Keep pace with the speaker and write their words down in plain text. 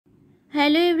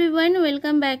Hello everyone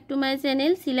welcome back to my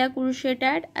channel Shila crochet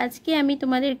art. आज के आमी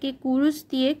तुम्हादेरके कुरुश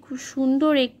दिए खूब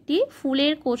सुंदर एकटी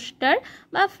फुलेर कोस्टार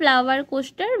बा फ्लावर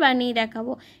कोस्टार बानिये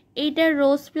देखाबो। एटा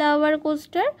रोज फ्लावर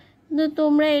कोस्टार, तो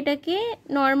तोमरा एटाके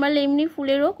नर्माल एमनि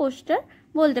फुलेरो कोस्टार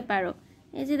बोलते पारो।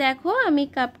 এই যে দেখো আমি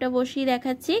কাপটা বসিয়ে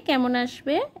দেখাচ্ছি কেমন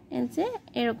আসবে। এই যে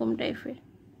এরকম টাইপের,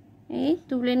 এই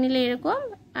তুলে নিলে এরকম,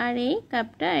 আর এই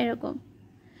কাপটা এরকম।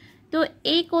 তো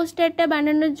এই কোস্টারটা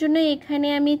বানানোর জন্য এখানে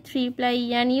আমি 3 প্লাই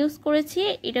ইয়ার্ন ইউজ করেছি।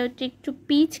 এটা হচ্ছে একটু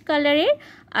পিচ কালারের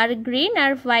আর গ্রিন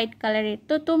আর হোয়াইট কালারের।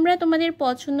 তো তোমরা তোমাদের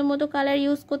পছন্দ মতো কালার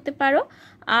ইউজ করতে পারো।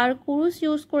 আর কুরুশ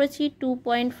ইউজ করেছি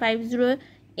 2.50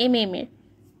 mm এর।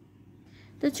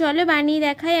 তো চলো বানিয়ে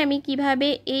দেখাই আমি কিভাবে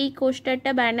এই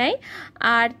কোস্টারটা বানাই।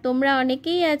 আর তোমরা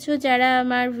অনেকেই আছো যারা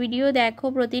আমার ভিডিও দেখো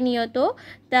প্রতিনিয়ত,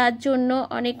 তার জন্য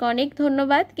অনেক অনেক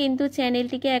ধন্যবাদ। কিন্তু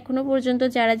চ্যানেলটিকে এখনো পর্যন্ত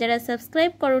যারা যারা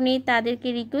সাবস্ক্রাইব করোনি তাদেরকে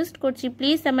রিকোয়েস্ট করছি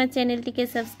প্লিজ আমার চ্যানেলটিকে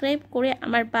সাবস্ক্রাইব করে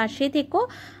আমার পাশে থেকো।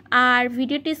 আর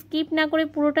ভিডিওটি স্কিপ না করে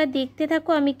পুরোটা দেখতে থাকো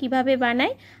আমি কিভাবে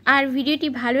বানাই। আর ভিডিওটি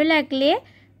ভালো লাগলে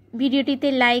ভিডিওটিতে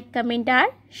লাইক কমেন্ট আর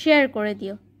শেয়ার করে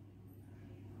দিও।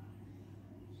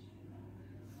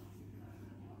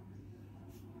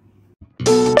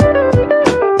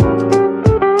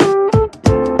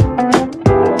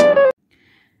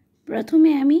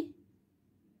 प्रथमे आमी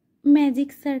मैजिक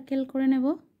सार्केल करे नेब।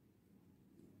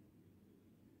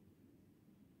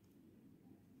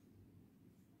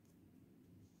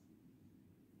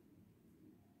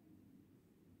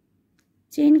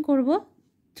 चेन करब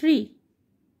 3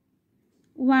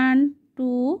 1 2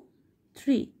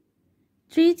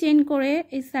 3 चेन करे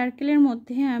এই সার্কেলের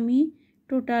মধ্যে আমি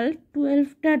টোটাল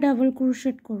 12টা ডাবল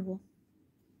ক্রোশেট করব।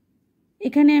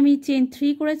 এখানে আমি চেন 3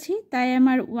 করেছি তাই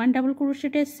আমার 1 ডাবল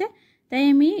ক্রোশেট এসেছে, তাই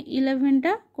আমি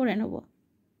 11টা করে নেব,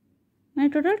 মানে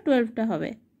টোটাল 12টা হবে।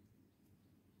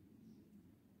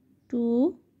 2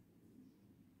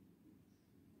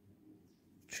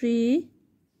 3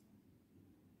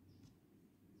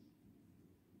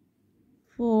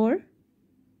 4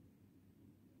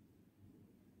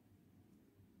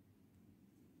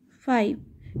 5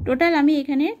 টোটাল আমি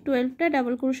এখানে 12টা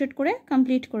ডাবল ক্রোশেট করে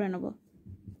কমপ্লিট করে নেব।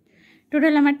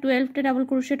 টোটাল আমার 12টা ডাবল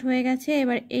ক্রোশেট হয়ে গেছে।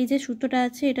 এবার এই যে সুতোটা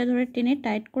আছে এটা ধরে টেনে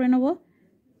টাইট করে নেব।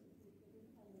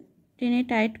 টেনে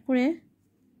টাইট করে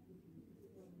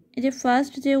এই যে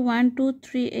ফার্স্ট যে 1 2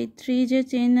 3 এই 3 যে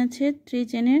চেন আছে 3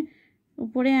 চেনের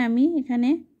উপরে আমি এখানে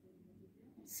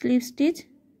স্লিপ স্টিচ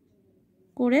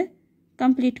করে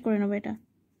কমপ্লিট করে নেব এটা।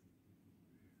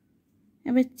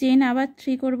 এবার চেন আবার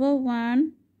 3 করব, 1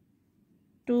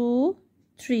 2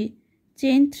 3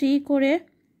 চেন 3 করে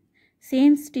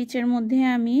सेम स्टिचर मध्य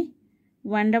आमी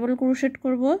 1 डाबल क्रोशेट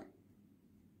करब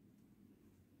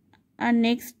और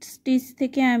नेक्स्ट स्टिच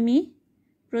थेके आमी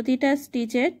प्रतिटा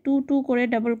स्टिचे 2 2 करे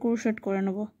डाबल क्रोशेट करे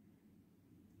नेब।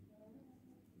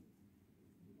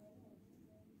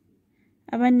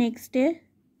 आबार नेक्स्टे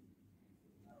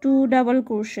 2 डाबल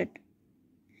क्रोशेट।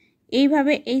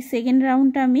 এইভাবে এই সেকেন্ড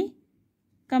রাউন্ডটা আমি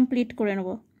কমপ্লিট করে নেব।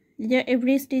 যে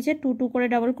এভরি স্টিচে 2 2 করে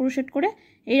ডাবল ক্রোশেট করে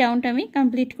এই রাউন্ডটা আমি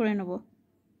কমপ্লিট করে নেব।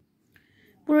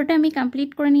 পুরোটা আমি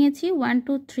কমপ্লিট করে নিয়েছি। 1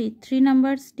 2 3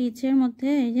 নাম্বার স্টিচের মধ্যে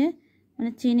এই যে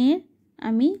মানে চেনের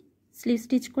আমি স্লিপ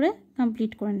স্টিচ করে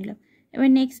কমপ্লিট করে নিলাম। এবার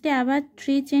নেক্সটে আবার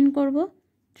 3 চেন করব,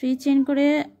 3 চেন করে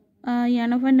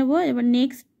ইয়ার্ন ওভার নেব। এবার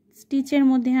নেক্সট স্টিচের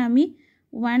মধ্যে আমি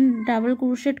 1 ডাবল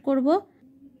ক্রোশেট করব,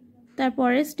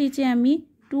 তারপরে স্টিচে আমি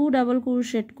 2 ডাবল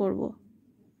ক্রোশেট করব,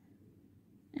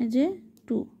 এই যে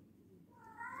 2।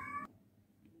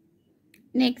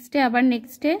 নেক্সটে আবার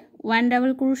নেক্সটে 1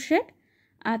 ডাবল ক্রোশেট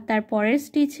আর তারপরের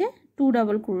স্টিচে 2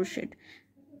 ডাবল ক্রোশেট,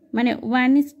 মানে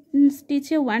 1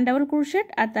 স্টিচে 1 ডাবল ক্রোশেট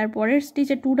আর তারপরের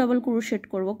স্টিচে 2 ডাবল ক্রোশেট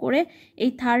করব। করে এই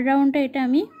থার্ড রাউন্ডটা এটা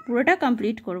আমি পুরোটা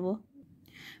কমপ্লিট করব।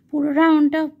 পুরো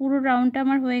রাউন্ডটা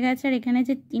আমার হয়ে গেছে। আর এখানে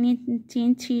যে 3 চেন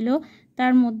ছিল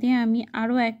তার মধ্যে আমি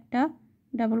আরও একটা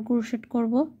ডাবল ক্রোশেট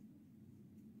করব,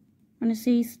 মানে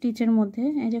সেই স্টিচের মধ্যে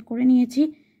এই যে করে নিয়েছি।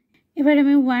 এবার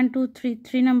আমি 1 2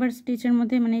 3 নাম্বার স্টিচের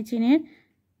মধ্যে মানে চেনের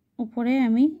উপরে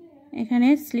আমি এখানে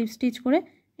স্লিপ স্টিচ করে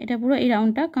এটা পুরো এই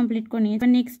রাউন্ডটা কমপ্লিট করে নিয়েছি।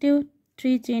 এবার নেক্সটেও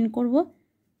 3 চেন করব,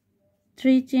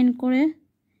 3 চেন করে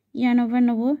ইয়ার্ন ওভার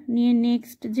নেব। নিয়ে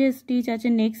নেক্সট যে স্টিচ আছে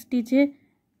নেক্সট স্টিচে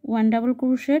 1 ডাবল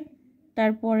ক্রোশেট,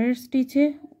 তারপরের স্টিচে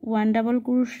 1 ডাবল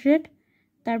ক্রোশেট,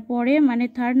 তারপরে মানে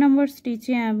থার্ড নাম্বার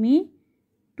স্টিচে আমি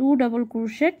 2 ডাবল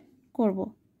ক্রোশেট করব।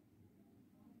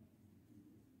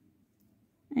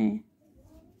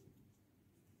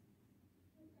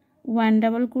 1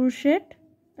 ডাবল ক্রোশেট,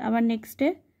 আবার নেক্সটে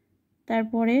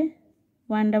তারপরে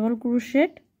 1 ডাবল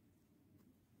ক্রোশেট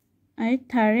আর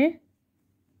থার্ডে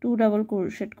 2 ডাবল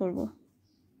ক্রোশেট করব।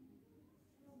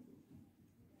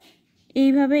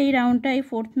 এইভাবে এই রাউন্ডটা, এই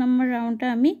 4th নাম্বার রাউন্ডটা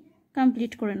আমি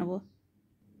কমপ্লিট করে নেব।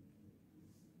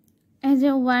 এই যে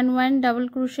 1 1 ডাবল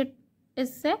ক্রোশেট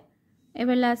এসছে।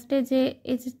 এবার লাস্টে যে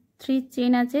এই যে 3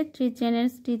 চেন আছে, 3 চেনের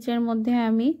স্টিচের মধ্যে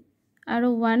আমি আরও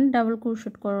 1 ডাবল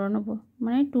ক্রোশেট করে নেব,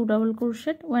 মানে 2 ডাবল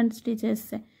ক্রোশেট 1 স্টিচ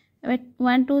এসছে। এবার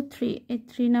 1 2 3 এই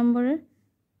 3 নম্বরের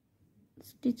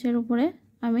স্টিচের উপরে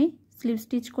আমি স্লিপ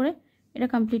স্টিচ করে এটা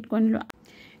কমপ্লিট করে নিলাম।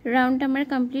 রাউন্ডটা আমার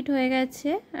কমপ্লিট হয়ে গেছে।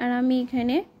 আর আমি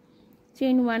এখানে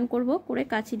চেইন 1 করব, করে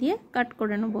কাঁচি দিয়ে কাট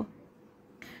করে নেব।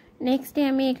 নেক্সটে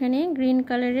আমি এখানে গ্রিন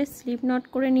কালারের স্লিপ নট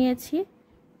করে নিয়েছি।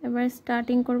 এবার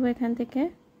স্টার্টিং করব এখান থেকে।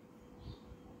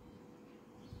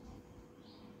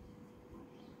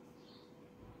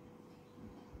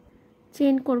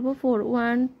 চেইন করব 4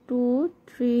 1 2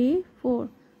 3 4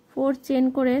 4 চেইন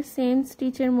করে সেম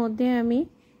স্টিচের মধ্যে আমি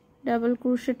ডাবল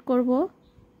ক্রোশেট করব,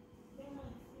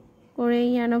 করে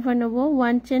ইয়ার্ন ওভার নেব।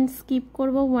 1 চেইন স্কিপ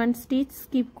করব, 1 স্টিচ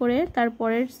স্কিপ করে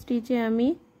তারপরের স্টিচে আমি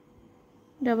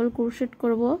ডাবল ক্রোশেট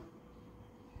করব,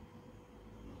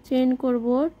 চেইন করব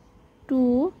 2,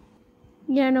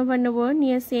 ইয়ার্ন ওভার নেব,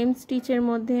 নিয়ে সেম স্টিচের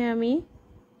মধ্যে আমি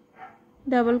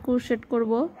ডাবল ক্রোশেট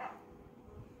করব,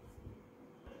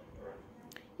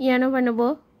 ইয়ার্ন ওভার নেব,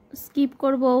 স্কিপ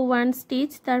করব 1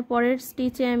 স্টিচ, তারপরের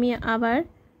স্টিচে আমি আবার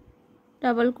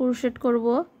ডাবল ক্রোশেট করব,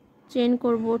 চেইন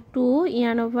করব 2,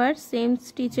 ইয়ার্ন ওভার, সেম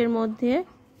স্টিচের মধ্যে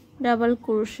ডাবল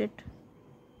ক্রোশেট।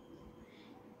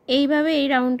 এইভাবে এই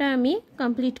রাউন্ডটা আমি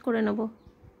কমপ্লিট করে নেব।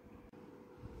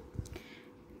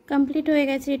 কমপ্লিট হয়ে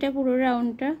গেছে এটা পুরো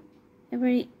রাউন্ডটা।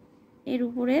 এবার এর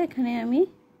উপরে এখানে আমি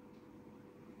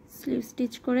স্লিপ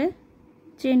স্টিচ করে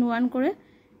চেইন 1 করে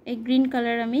এই গ্রিন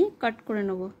কালার আমি কাট করে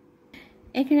নেব।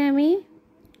 এখানে আমি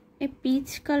এই পিচ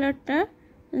কালারটা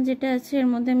যেটা আছে এর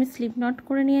মধ্যে আমি স্লিপ নট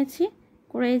করে নিয়েছি,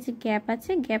 করে এই যে গ্যাপ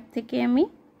আছে গ্যাপ থেকে আমি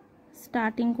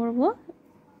স্টার্টিং করব।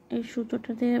 এই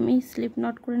সুতোটাতে আমি স্লিপ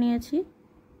নট করে নিয়েছি,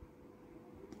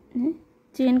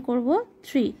 চেইন করব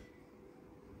 3,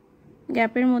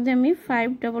 গ্যাপের মধ্যে আমি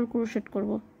 5 ডাবল ক্রোশেট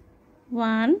করব,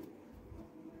 1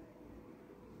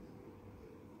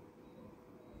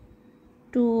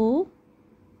 2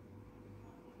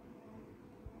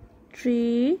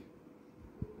 3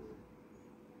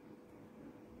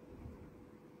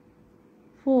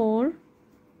 4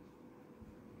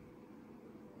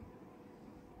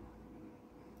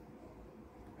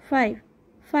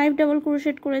 5 ডাবল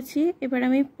ক্রোশেট করেছি। এবার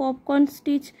আমি পপকর্ন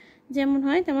স্টিচ যেমন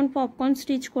হয় তেমন পপকর্ন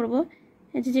স্টিচ করব।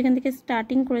 এই যে যেখান থেকে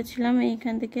স্টার্টিং করেছিলাম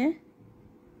এইখান থেকে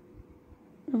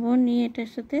নেব, নিয়ে এটার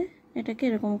সাথে এটাকে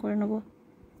এরকম করে নেব,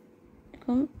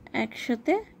 এরকম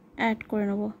একসাথে অ্যাড করে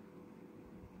নেব,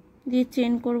 দিয়ে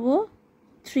চেইন করব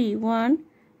 3 1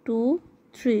 2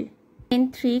 3 চেইন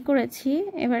 3 করেছি।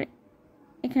 এবার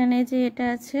এখানে যে এটা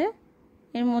আছে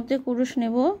এর মধ্যে ক্রোশ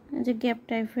নেব, যে গ্যাপ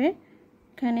টাইপের,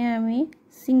 এখানে আমি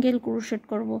সিঙ্গেল ক্রোশেট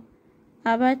করব,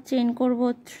 আবার চেইন করব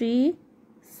 3,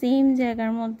 সেম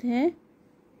জায়গার মধ্যে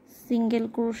সিঙ্গেল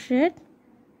ক্রোশেট,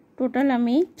 টোটাল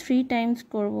আমি 3 টাইমস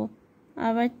করব,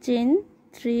 আবার চেইন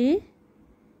 3,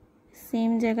 সেম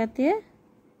জায়গাতে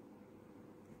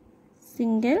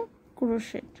সিঙ্গেল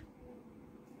ক্রোশেট,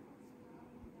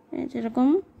 যেরকম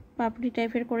পাপড়ি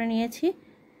টাইপের করে নিয়েছি।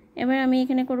 এবার আমি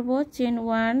এখানে করব চেইন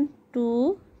 1 2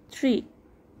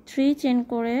 3 চেইন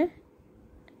করে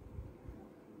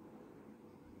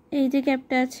এই যে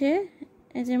গ্যাপটা আছে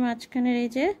এই যে মাঝখানের এই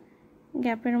যে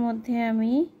গ্যাপের মধ্যে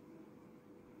আমি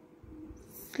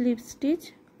স্লিপ স্টিচ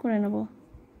করে নেব।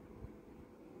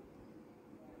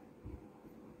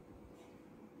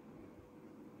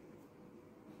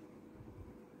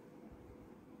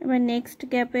 এবার নেক্সট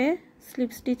গ্যাপে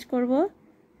স্লিপ স্টিচ করব।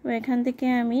 এবার এখান থেকে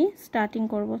আমি স্টার্টিং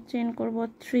করব, চেইন করব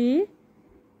 3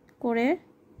 করে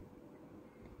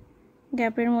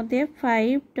গ্যাপের মধ্যে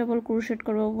 5 ডাবল ক্রোশেট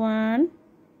করব, 1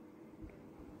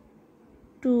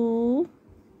 2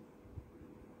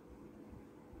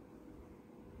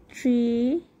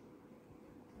 3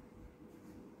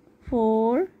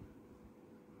 4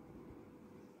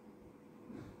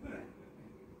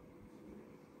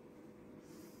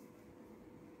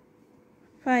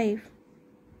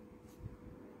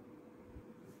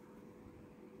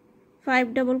 5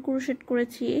 ডাবল ক্রোশেট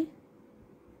করেছি।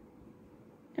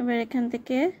 এবার এখান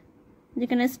থেকে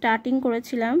যেখানে স্টার্টিং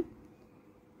করেছিলাম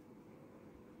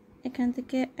এখান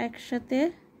থেকে একসাথে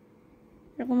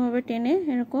এরকমভাবে টেনে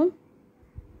এরকম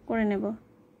করে নেব,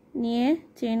 নিয়ে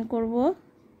চেইন করব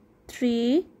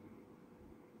 3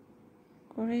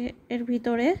 করে এর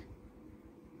ভিতরে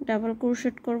ডাবল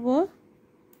ক্রোশেট করব,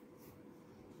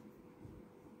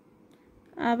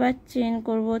 আবার চেইন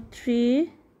করব 3,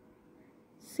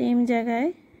 সেম জায়গায়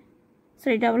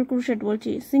সরি ডাবল ক্রোশেট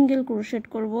বলছি সিঙ্গেল ক্রোশেট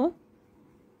করব,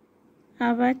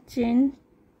 আবার চেইন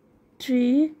 3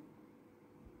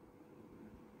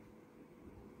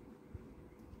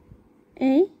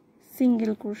 এই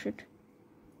সিঙ্গেল ক্রোশেট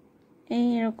এই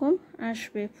এরকম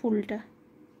আসবে ফুলটা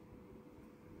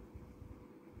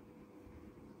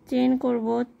চেন করব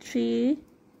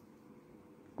 3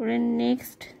 করে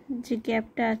নেক্সট যে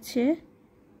গ্যাপটা আছে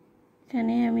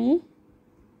এখানে আমি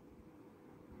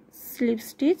স্লিপ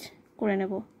স্টিচ করে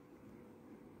নেব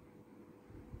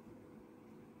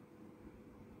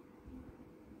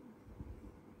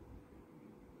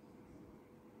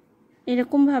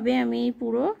এরকম ভাবে আমি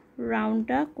পুরো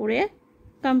রাউন্ডটা করে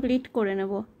কমপ্লিট করে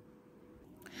নেব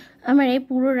আমার এই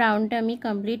পুরো রাউন্ডটা আমি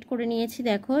কমপ্লিট করে নিয়েছি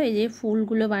দেখো এই যে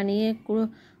ফুলগুলো বানিয়ে পুরো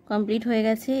কমপ্লিট হয়ে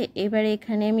গেছে এবারে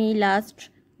এখানে আমি লাস্ট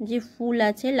যে ফুল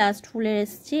আছে লাস্ট ফুলের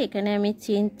এসেছি এখানে আমি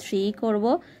চেন 3 করব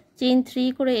চেন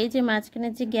 3 করে এই যে মাঝখানে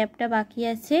যে গ্যাপটা বাকি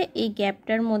আছে এই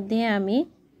গ্যাপটার মধ্যে আমি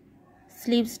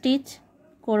স্লিপ স্টিচ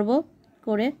করব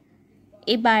করে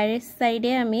এই বাইরের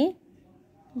সাইডে আমি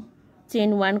চেন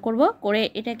 1 করব করে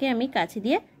এটাকে আমি কাঁচি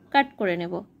দিয়ে কাট করে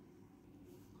নেব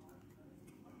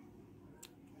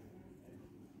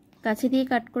কাঁচি দিয়ে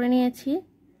কাট করে নিয়েছি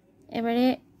এবারে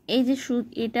এই যে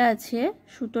এটা আছে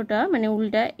সুতোটা মানে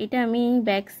উল্টা এটা আমি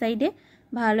ব্যাক সাইডে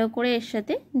ভালো করে এর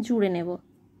সাথে জুড়ে নেব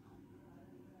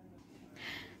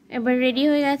এবার রেডি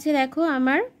হয়ে গেছে দেখো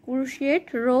আমার ক্রোশেট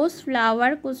রোজ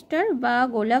ফ্লাওয়ার কোস্টার বা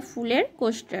গোলাপ ফুলের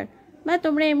কোস্টার বা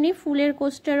তোমরা এমনি ফুলের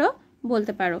কোস্টারও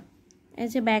বলতে পারো এই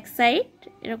যে ব্যাক সাইড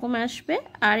এরকম আসবে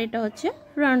আর এটা হচ্ছে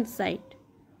ফ্রন্ট সাইড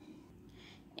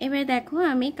এবার দেখো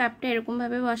আমি কাপটা এরকম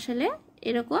ভাবে বসালে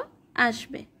এরকম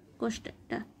আসবে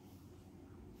কোস্টারটা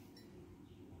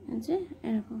এই যে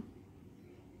এরকম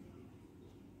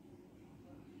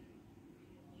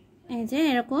এই যে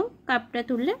এরকম কাপটা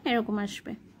তুললে এরকম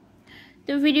আসবে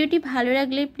তো ভিডিওটি ভালো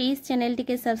লাগলে প্লিজ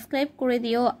চ্যানেলটিকে সাবস্ক্রাইব করে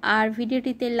দিও আর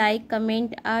ভিডিওটিতে লাইক কমেন্ট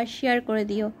আর শেয়ার করে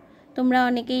দিও তোমরা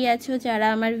অনেকেই আছো যারা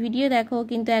আমার ভিডিও দেখো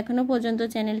কিন্তু এখনো পর্যন্ত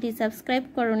চ্যানেলটি সাবস্ক্রাইব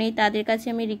করোনি তাদের কাছে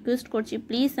আমি রিকোয়েস্ট করছি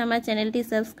প্লিজ আমার চ্যানেলটি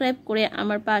সাবস্ক্রাইব করে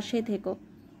আমার পাশে থেকো